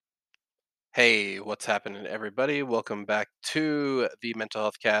Hey, what's happening, everybody? Welcome back to the Mental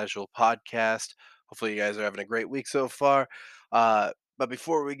Health Casual podcast. Hopefully, you guys are having a great week so far. But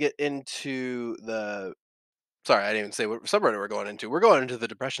before we get into sorry, I didn't even say what subreddit we're going into. We're going into the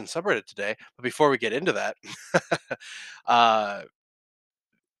depression subreddit today. But before we get into that, uh,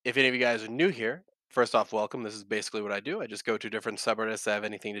 if any of you guys are new here, first off, welcome. This is basically what I do. I just go to different subreddits that have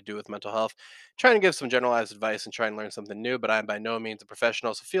anything to do with mental health, trying to give some generalized advice and try and learn something new. But I'm by no means a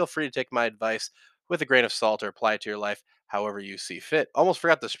professional, so feel free to take my advice with a grain of salt or apply it to your life however you see fit. Almost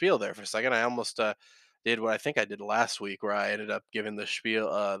forgot the spiel there for a second. I almost did what I think I did last week, where I ended up giving the spiel,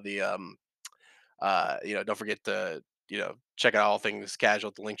 don't forget to check out all things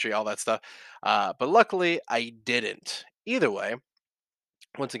casual, the link tree, all that stuff. But luckily, I didn't. Either way,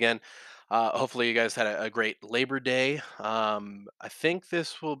 once again, hopefully you guys had a great Labor Day. I think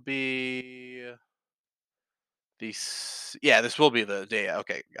this will be this will be the day.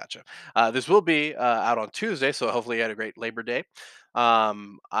 Okay, gotcha. This will be out on Tuesday, so hopefully you had a great Labor Day.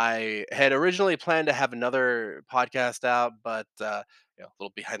 I had originally planned to have another podcast out, but a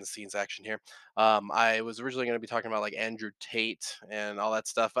little behind the scenes action here. I was originally going to be talking about like Andrew Tate and all that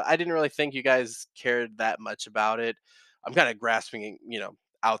stuff, but I didn't really think you guys cared that much about it. I'm kind of grasping,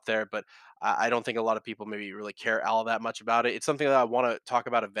 out there, but I don't think a lot of people maybe really care all that much about it. It's something that I want to talk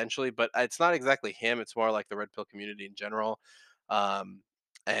about eventually, but it's not exactly him. It's more like the red pill community in general, um,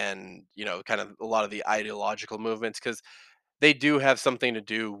 and kind of a lot of the ideological movements because they do have something to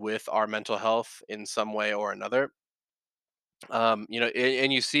do with our mental health in some way or another. And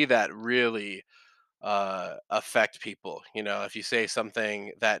you see that really affect people. If you say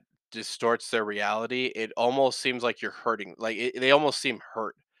something that distorts their reality, it almost seems like you're hurting. Like they almost seem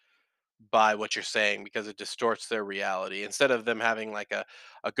hurt by what you're saying because it distorts their reality instead of them having like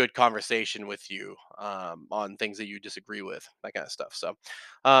a good conversation with you on things that you disagree with, that kind of stuff. So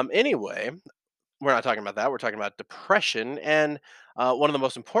anyway, we're not talking about that. We're talking about depression. And one of the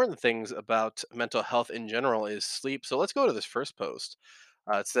most important things about mental health in general is sleep. So let's go to this first post.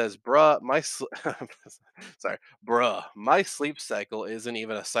 It says, bruh, sorry, bruh, my sleep cycle isn't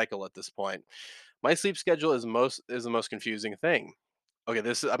even a cycle at this point. My sleep schedule is the most confusing thing. Okay,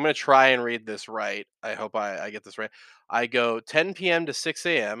 I'm gonna try and read this right. I hope I get this right. I go 10 p.m. to 6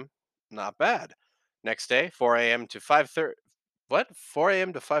 a.m. Not bad. Next day, 4 a.m. to 5:30. What? 4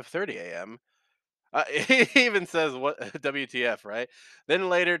 a.m. to 5:30 a.m. It even says what WTF, right? Then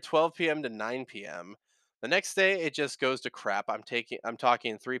later, 12 p.m. to 9 p.m. The next day, it just goes to crap. I'm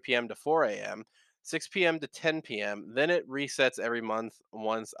talking 3 p.m. to 4 a.m., 6 p.m. to 10 p.m. Then it resets every month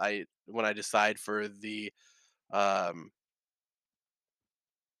once I when I decide um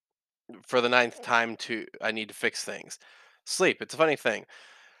for the ninth time to I need to fix things. Sleep. It's a funny thing.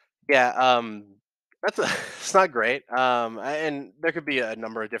 Yeah, that's it's not great. And there could be a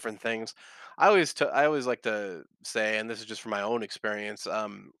number of different things. I always like to say, and this is just from my own experience.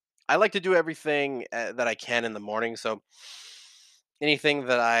 I like to do everything that I can in the morning. So anything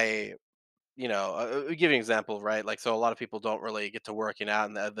that give you an example, right? Like, so a lot of people don't really get to working out,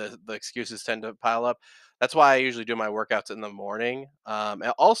 and the excuses tend to pile up. That's why I usually do my workouts in the morning. And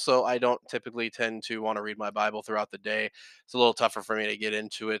also, I don't typically tend to want to read my Bible throughout the day. It's a little tougher for me to get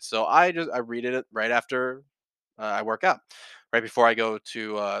into it, so I read it right after I work out, right before I go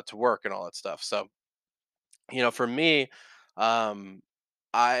to work and all that stuff. So for me, um,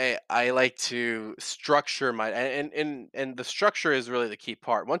 I like to structure my and the structure is really the key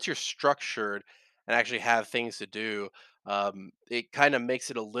part. Once you're structured and actually have things to do, it kind of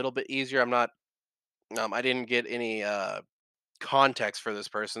makes it a little bit easier. I didn't get any context for this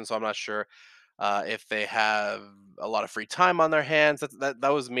person, so I'm not sure if they have a lot of free time on their hands.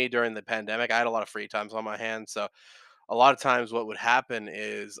 That was me during the pandemic. I had a lot of free times on my hands, so a lot of times what would happen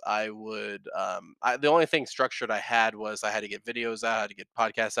is the only thing structured I had was I had to get videos out, I had to get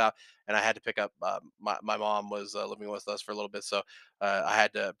podcasts out, and I had to pick up my mom was living with us for a little bit, so I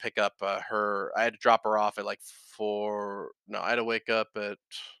had to pick up her. I had to drop her off at like 4. No, I had to wake up at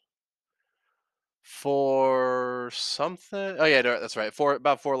for something. Oh yeah, that's right. For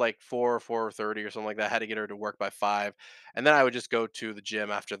about four, like 4:30 or something like that. I had to get her to work by 5, and then I would just go to the gym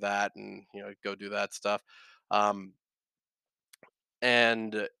after that, and go do that stuff. Um,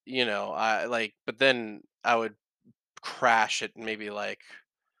 and I like, but then I would crash at maybe like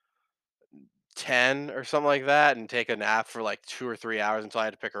 10 or something like that, and take a nap for like 2 or 3 hours until I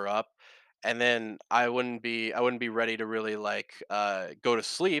had to pick her up. And then I wouldn't be ready to really like go to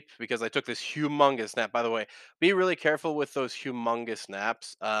sleep because I took this humongous nap. By the way, be really careful with those humongous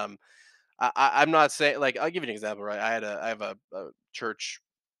naps. I'm not saying, like, I'll give you an example, right? I have a church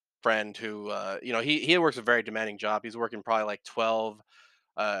friend who he works a very demanding job. He's working probably like 12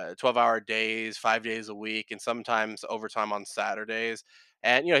 12-hour days, 5 days a week, and sometimes overtime on Saturdays.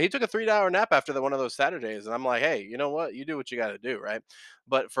 And he took a 3 hour nap after one of those Saturdays, and I'm like, hey, you know what? You do what you got to do, right?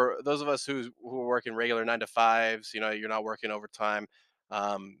 But for those of us who are working regular 9 to 5s, you're not working overtime,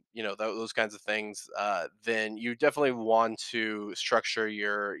 those kinds of things. Then you definitely want to structure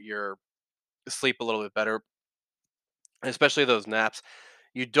your sleep a little bit better, especially those naps.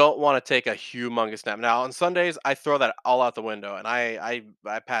 You don't want to take a humongous nap. Now on Sundays, I throw that all out the window, and I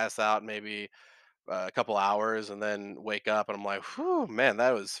pass out maybe a couple hours and then wake up and I'm like, whew, man,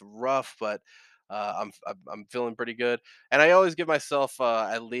 that was rough, but I'm feeling pretty good. And I always give myself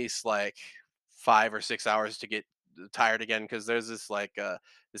at least like 5 or 6 hours to get tired again, because there's this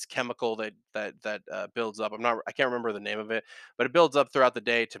chemical that builds up. I can't remember the name of it, but it builds up throughout the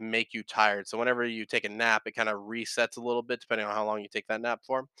day to make you tired. So whenever you take a nap, it kind of resets a little bit depending on how long you take that nap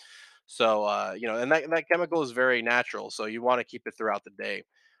for. So, and that chemical is very natural. So you want to keep it throughout the day.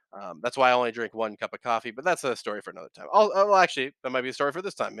 That's why I only drink one cup of coffee, but that's a story for another time. Well, actually, that might be a story for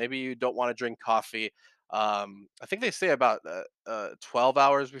this time. Maybe you don't want to drink coffee. I think they say about 12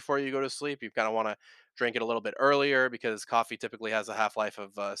 hours before you go to sleep. You kind of want to drink it a little bit earlier, because coffee typically has a half life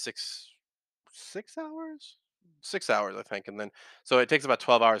of 6 hours, 6 hours, I think, and then so it takes about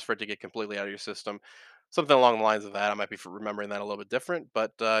 12 hours for it to get completely out of your system. Something along the lines of that. I might be remembering that a little bit different,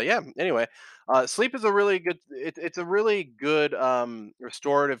 but yeah. Anyway, sleep is a really good. It's a really good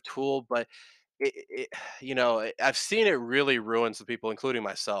restorative tool, but I've seen it really ruin some people, including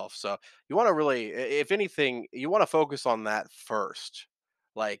myself. So you want to really, if anything, you want to focus on that first.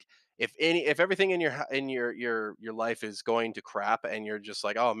 Like, if everything in your life is going to crap, and you're just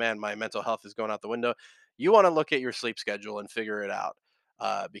like, oh man, my mental health is going out the window, you want to look at your sleep schedule and figure it out,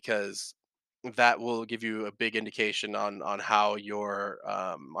 because that will give you a big indication on how you're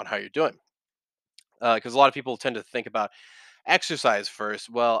doing. Because a lot of people tend to think about exercise first.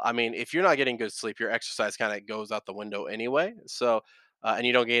 Well, I mean, if you're not getting good sleep, your exercise kind of goes out the window anyway. So, and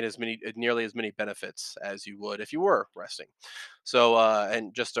you don't gain nearly as many benefits as you would if you were resting. So,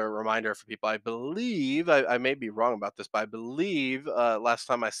 and just a reminder for people, I believe I may be wrong about this, but I believe last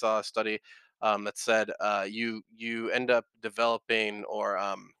time I saw a study that said you end up developing, or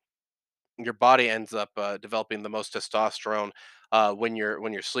your body ends up developing the most testosterone when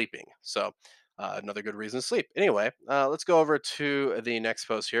you're sleeping. So another good reason to sleep. Anyway, let's go over to the next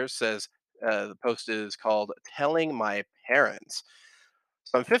post here. It says the post is called "Telling My Parents."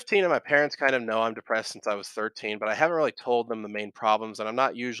 So I'm 15 and my parents kind of know I'm depressed since I was 13, but I haven't really told them the main problems, and I'm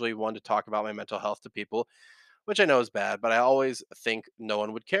not usually one to talk about my mental health to people, which I know is bad, but I always think no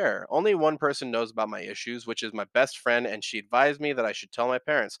one would care. Only one person knows about my issues, which is my best friend, and she advised me that I should tell my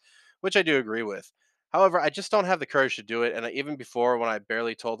parents, which I do agree with. However, I just don't have the courage to do it, and even before, when I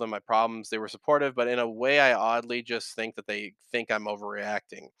barely told them my problems, they were supportive, but in a way I oddly just think that they think I'm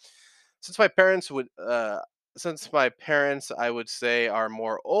overreacting. Since my parents would since my parents, I would say, are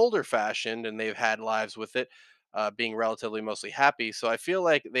more older fashioned and they've had lives with it, being relatively mostly happy. So I feel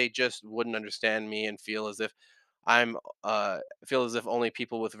like they just wouldn't understand me and I'm feel as if only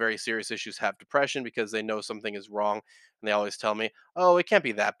people with very serious issues have depression, because they know something is wrong, and they always tell me, "Oh, it can't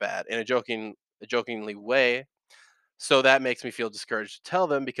be that bad," in a jokingly way. So that makes me feel discouraged to tell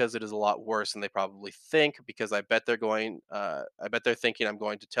them, because it is a lot worse than they probably think. Because I bet they're thinking I'm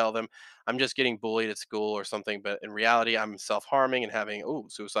going to tell them I'm just getting bullied at school or something. But in reality, I'm self harming and having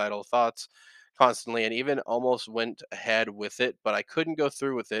suicidal thoughts constantly, and even almost went ahead with it, but I couldn't go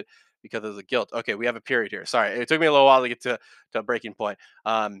through with it because of the guilt. Okay, we have a period here. Sorry, it took me a little while to get to a breaking point.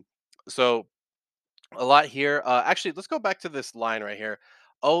 So a lot here. Actually, let's go back to this line right here.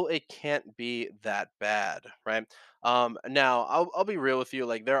 Oh, it can't be that bad, right? Now, I'll be real with you.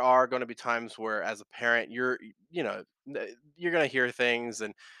 Like, there are going to be times where, as a parent, you're going to hear things,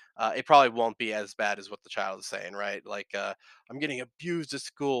 and it probably won't be as bad as what the child is saying, right? Like, I'm getting abused at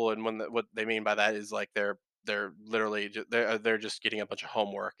school, and what they mean by that is like they're literally they're just getting a bunch of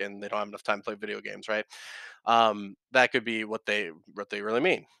homework and they don't have enough time to play video games, right? That could be what they really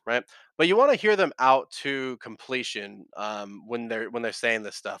mean, right? But you want to hear them out to completion when they're saying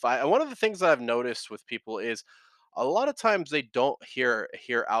this stuff. One of the things that I've noticed with people is a lot of times they don't hear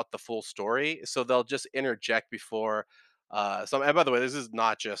out the full story, so they'll just interject before. And by the way, this is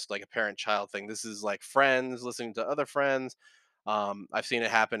not just like a parent-child thing. This is like friends listening to other friends. I've seen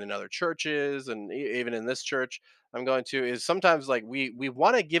it happen in other churches, and even in this church I'm going to. Is sometimes like we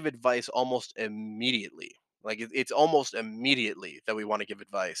want to give advice almost immediately. Like, it's almost immediately that we want to give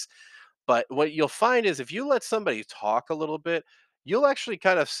advice. But what you'll find is, if you let somebody talk a little bit, you'll actually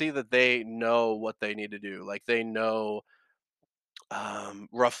kind of see that they know what they need to do. Like, they know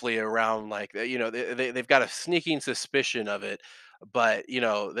roughly around, like, they've got a sneaking suspicion of it. but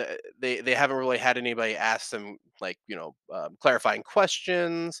they haven't really had anybody ask them like clarifying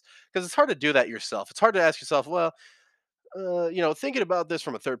questions, because it's hard to do that yourself. It's hard to ask yourself, well, thinking about this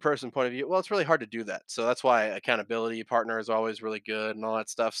from a third person point of view. Well, it's really hard to do that. So that's why accountability partner is always really good and all that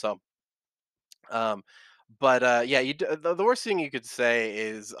stuff. So um, but yeah, the worst thing you could say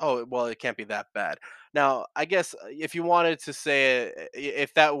is, "Oh, well, it can't be that bad." Now, I guess if you wanted to say it,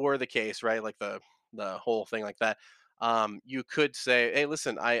 if that were the case, right, like the whole thing like that, you could say, "Hey,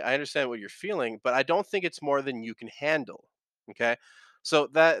 listen, I understand what you're feeling, but I don't think it's more than you can handle." Okay, so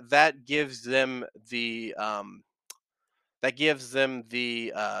that gives them the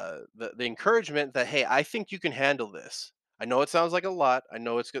encouragement that, hey, I think you can handle this. I know it sounds like a lot. I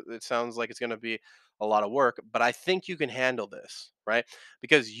know it sounds like it's going to be a lot of work, but I think you can handle this, right?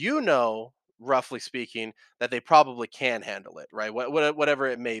 Because roughly speaking, that they probably can handle it, right? Whatever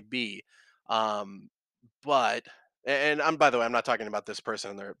it may be. Um, but and I'm by the way, I'm not talking about this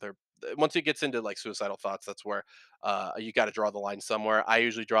person. They're once it gets into like suicidal thoughts, that's where you got to draw the line somewhere. I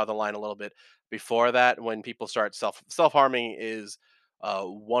usually draw the line a little bit before that. When people start self harming is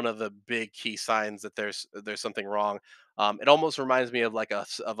one of the big key signs that there's something wrong. It almost reminds me of like a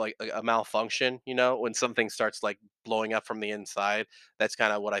malfunction, when something starts like blowing up from the inside. That's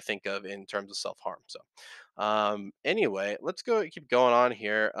kind of what I think of in terms of self harm. So anyway, let's go keep going on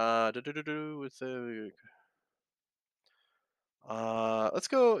here. With the let's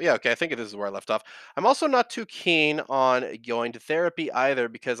go. Yeah, okay. I think this is where I left off. I'm also not too keen on going to therapy either,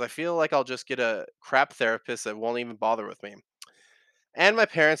 because I feel like I'll just get a crap therapist that won't even bother with me. And my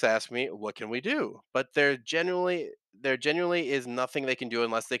parents ask me, "What can we do?" But there genuinely is nothing they can do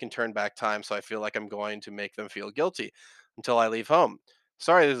unless they can turn back time. So I feel like I'm going to make them feel guilty until I leave home.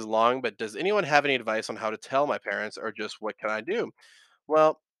 Sorry, this is long, but does anyone have any advice on how to tell my parents, or just what can I do?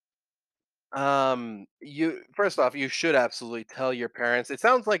 Well, you first off, you should absolutely tell your parents. It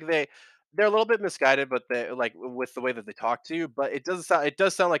sounds like they're a little bit misguided, but they like with the way that they talk to you, but it does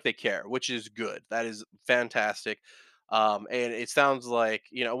sound like they care, which is good. That is fantastic. And it sounds like,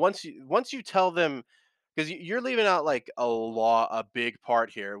 once you tell them, because you're leaving out like a big part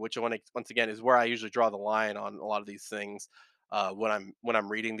here, which once again is where I usually draw the line on a lot of these things. When I'm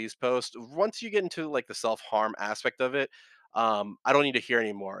reading these posts, once you get into like the self harm aspect of it, I don't need to hear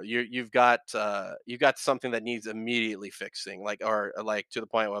anymore. You've got something that needs immediately fixing, like, or like to the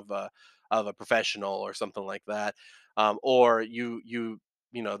point of a professional or something like that. Or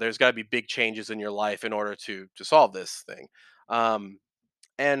there's got to be big changes in your life in order to solve this thing.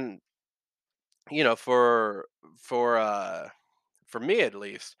 And for me at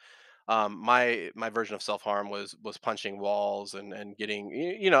least, my version of self harm was punching walls and getting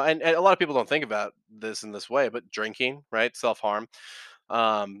and a lot of people don't think about this in this way, but drinking, right? Self harm.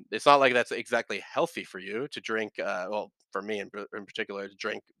 It's not like that's exactly healthy for you to drink. Well, for me in particular, to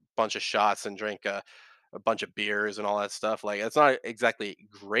drink a bunch of shots and drink a bunch of beers and all that stuff. Like, it's not exactly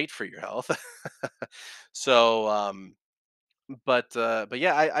great for your health. So but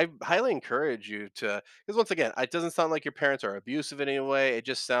yeah, I highly encourage you to, because once again, it doesn't sound like your parents are abusive in any way. It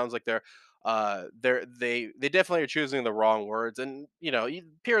just sounds like they definitely are choosing the wrong words. And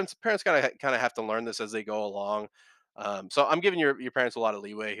parents kind of have to learn this as they go along. So I'm giving your parents a lot of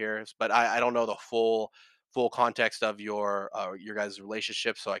leeway here, but I don't know the full context of your guys'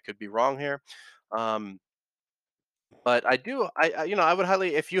 relationship, so I could be wrong here. um but I do, I would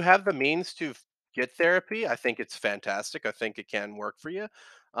highly, if you have the means to get therapy, I think it's fantastic. I think it can work for you.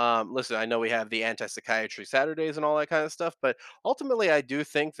 Listen, I know we have the anti-psychiatry Saturdays and all that kind of stuff, but ultimately, I do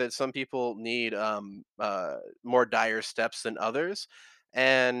think that some people need more dire steps than others,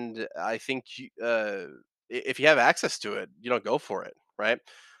 and I think if you have access to it, go for it, right?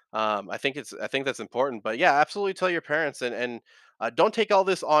 I think that's important. But yeah, absolutely tell your parents, and don't take all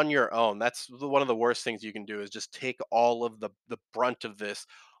this on your own. That's one of the worst things you can do, is just take all of the brunt of this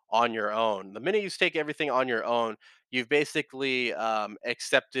on your own. The minute you take everything on your own, you've basically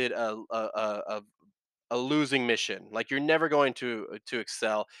accepted a losing mission. Like, you're never going to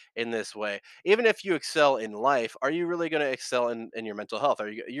excel in this way. Even if you excel in life, are you really going to excel in your mental health?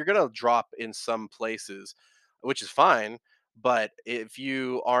 You're going to drop in some places, which is fine. But if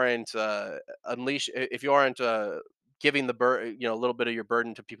you aren't if you aren't giving a little bit of your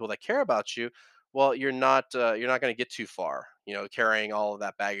burden to people that care about you, well, you're not going to get too far, carrying all of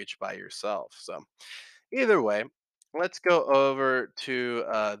that baggage by yourself. So either way, let's go over to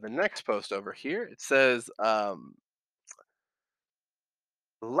the next post over here. It says,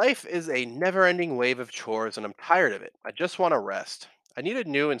 "Life is a never ending wave of chores, and I'm tired of it. I just want to rest. I need a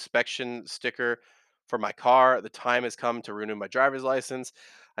new inspection sticker for my car. The time has come to renew my driver's license.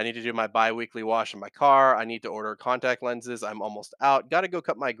 I need to do my bi-weekly wash in my car. I need to order contact lenses. I'm almost out. Got to go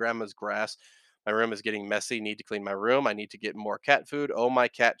cut my grandma's grass. My room is getting messy. Need to clean my room. I need to get more cat food. Oh, my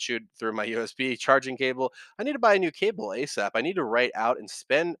cat chewed through my USB charging cable. I need to buy a new cable ASAP. I need to write out and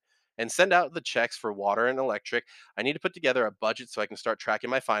spend and send out the checks for water and electric. I need to put together a budget so I can start tracking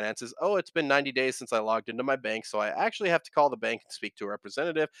my finances. Oh, it's been 90 days since I logged into my bank, so I actually have to call the bank and speak to a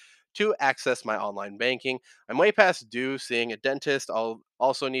representative to access my online banking. I'm way past due seeing a dentist. I'll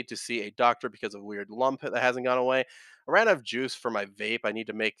also need to see a doctor because of a weird lump that hasn't gone away. I ran out of juice for my vape. I need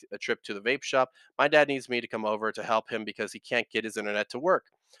to make a trip to the vape shop. My dad needs me to come over to help him because he can't get his internet to work.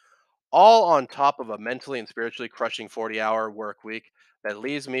 All on top of a mentally and spiritually crushing 40-hour work week that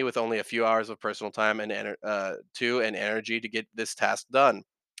leaves me with only a few hours of personal time and and energy to get this task done.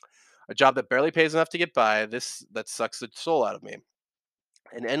 A job that barely pays enough to get by. This that sucks the soul out of me.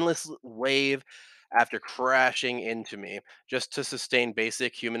 An endless wave after crashing into me just to sustain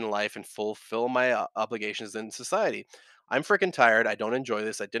basic human life and fulfill my obligations in society. I'm freaking tired. I don't enjoy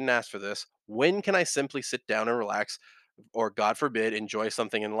this. I didn't ask for this. When can I simply sit down and relax or, God forbid, enjoy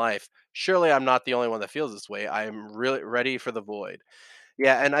something in life? Surely I'm not the only one that feels this way. I am really ready for the void.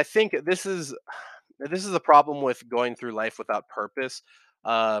 Yeah, and I think this is a problem with going through life without purpose.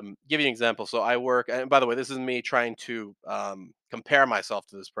 Give you an example. So I work, and by the way, this is me trying to compare myself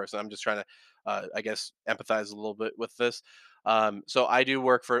to this person. I'm just trying to, I guess, empathize a little bit with this. So I do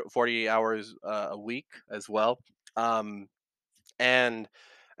work for 40 hours a week as well, um, and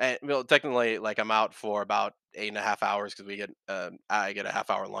well, technically, like I'm out for about 8.5 hours because I get a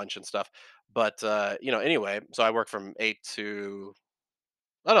half hour lunch and stuff. But anyway, so I work from 8 to,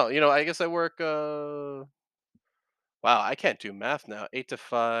 oh no, I guess I work. Wow, I can't do math now. 8 to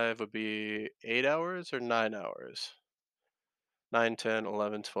 5 would be 8 hours or 9 hours. 9, 10,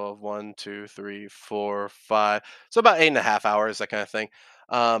 11, 12, 1, 2, 3, 4, 5. So about 8.5 hours, that kind of thing.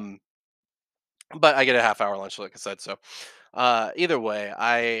 Um, but I get a half hour lunch, like I said. So either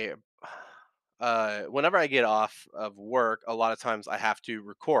way, whenever I get off of work, a lot of times I have to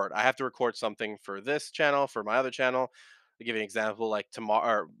record. I have to record something for this channel, for my other channel. To give you an example, like tomorrow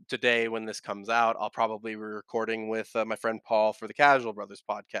or today, when this comes out, I'll probably be recording with my friend Paul for the Casual Brothers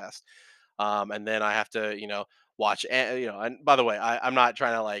podcast. And then I have to, watch. And by the way, I'm not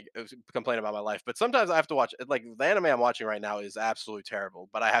trying to like complain about my life, but sometimes I have to watch. Like the anime I'm watching right now is absolutely terrible,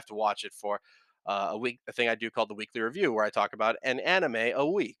 but I have to watch it for a thing I do called the weekly review, where I talk about an anime a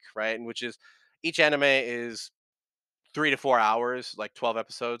week, right? And which is each anime is 3 to 4 hours, like 12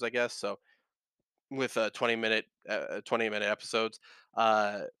 episodes, I guess. So with 20-minute episodes.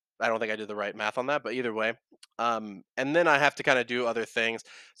 Uh, I don't think I did the right math on that, but either way. And then I have to kind of do other things,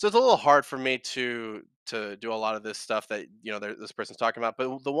 so it's a little hard for me to do a lot of this stuff that this person's talking about.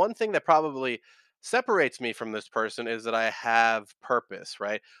 But the one thing that probably separates me from this person is that I have purpose,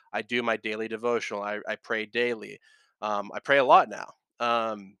 right? I do my daily devotional. I pray daily. I pray a lot now.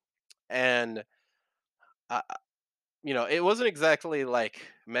 And I, it wasn't exactly like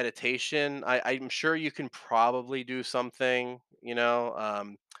meditation. I'm sure you can probably do something,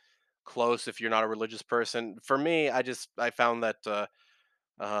 close if you're not a religious person. For me, I found that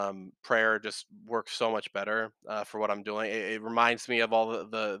prayer just works so much better for what I'm doing. It reminds me of all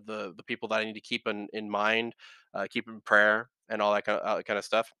the people that I need to keep in mind, keep in prayer and all that kind of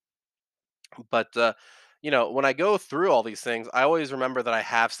stuff. But when I go through all these things, I always remember that I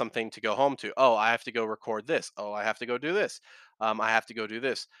have something to go home to. Oh, I have to go record this. Oh, I have to go do this. I have to go do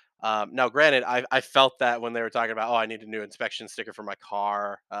this. Now, granted, I felt that when they were talking about, oh, I need a new inspection sticker for my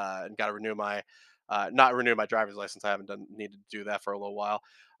car and got to renew my not renew my driver's license. I haven't done needed to do that for a little while.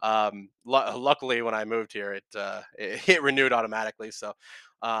 Luckily, when I moved here, it renewed automatically. So,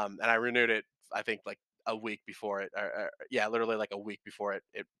 and I renewed it, I think, like a week before yeah, literally like a week before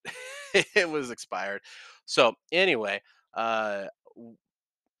it it was expired. So anyway, uh w-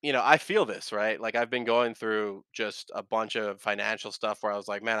 I feel this, right? Like I've been going through just a bunch of financial stuff where I was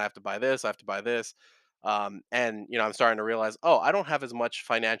like, man, I have to buy this, I have to buy this. And I'm starting to realize, oh, I don't have as much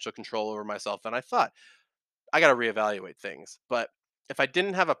financial control over myself than I thought. I got to reevaluate things. But if I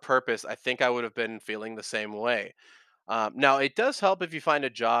didn't have a purpose, I think I would have been feeling the same way. Now, it does help if you find a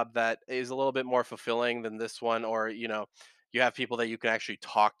job that is a little bit more fulfilling than this one, or you have people that you can actually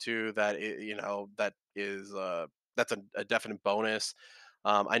talk to. That is that's a definite bonus.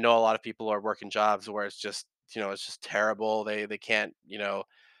 I know a lot of people are working jobs where it's just terrible. They can't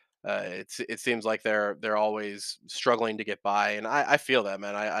it seems like they're always struggling to get by, and I feel that,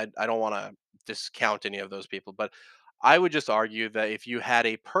 man. I don't want to discount any of those people, but I would just argue that if you had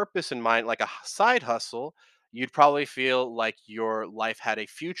a purpose in mind, like a side hustle, you'd probably feel like your life had a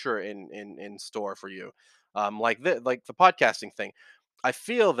future in store for you, like the podcasting thing. I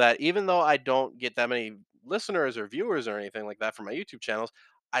feel that even though I don't get that many listeners or viewers or anything like that from my YouTube channels,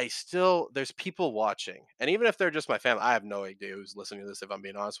 I still there's people watching. And even if they're just my family, I have no idea who's listening to this if I'm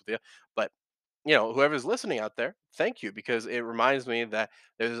being honest with you. But whoever's listening out there, thank you because it reminds me that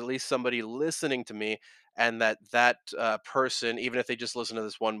there's at least somebody listening to me, and that person, even if they just listen to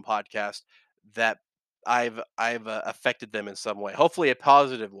this one podcast, that I've affected them in some way, hopefully a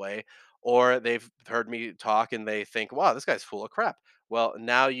positive way, or they've heard me talk and they think, wow, this guy's full of crap. Well,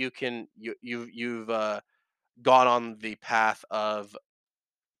 now you've gone on the path of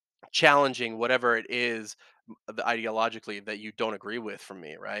challenging whatever it is the ideologically that you don't agree with from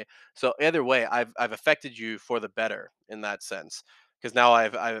me, right? So either way, I've affected you for the better in that sense, because now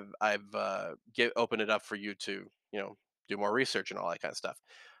I've get opened it up for you to do more research and all that kind of stuff.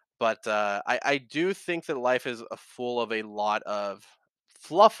 But I do think that life is full of a lot of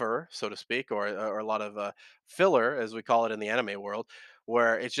fluffer, so to speak, or a lot of filler, as we call it in the anime world,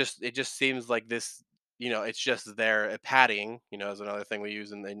 where it just seems like this. It's just there padding. Is another thing we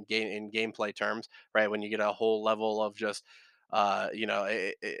use in gameplay terms, right? When you get a whole level of just, you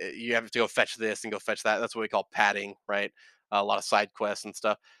have to go fetch this and go fetch that. That's what we call padding, right? A lot of side quests and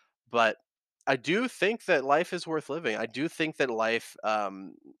stuff. But I do think that life is worth living. I do think that life,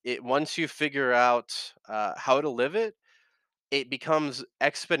 once you figure out how to live it, it becomes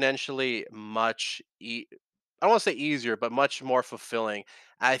exponentially I don't want to say easier, but much more fulfilling.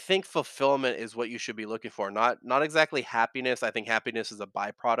 I think fulfillment is what you should be looking for, not exactly happiness. I think happiness is a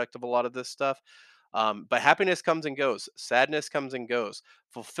byproduct of a lot of this stuff. But happiness comes and goes. Sadness comes and goes.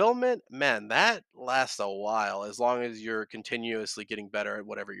 Fulfillment, man, that lasts a while as long as you're continuously getting better at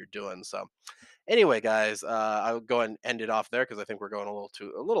whatever you're doing. So, anyway, guys, I'll go and end it off there because I think we're going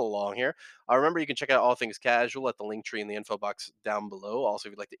a little long here. Remember, you can check out all things casual at the link tree in the info box down below. Also,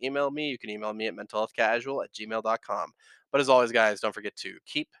 if you'd like to email me, you can email me at mentalhealthcasual@gmail.com. But as always, guys, don't forget to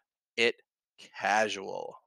keep it casual.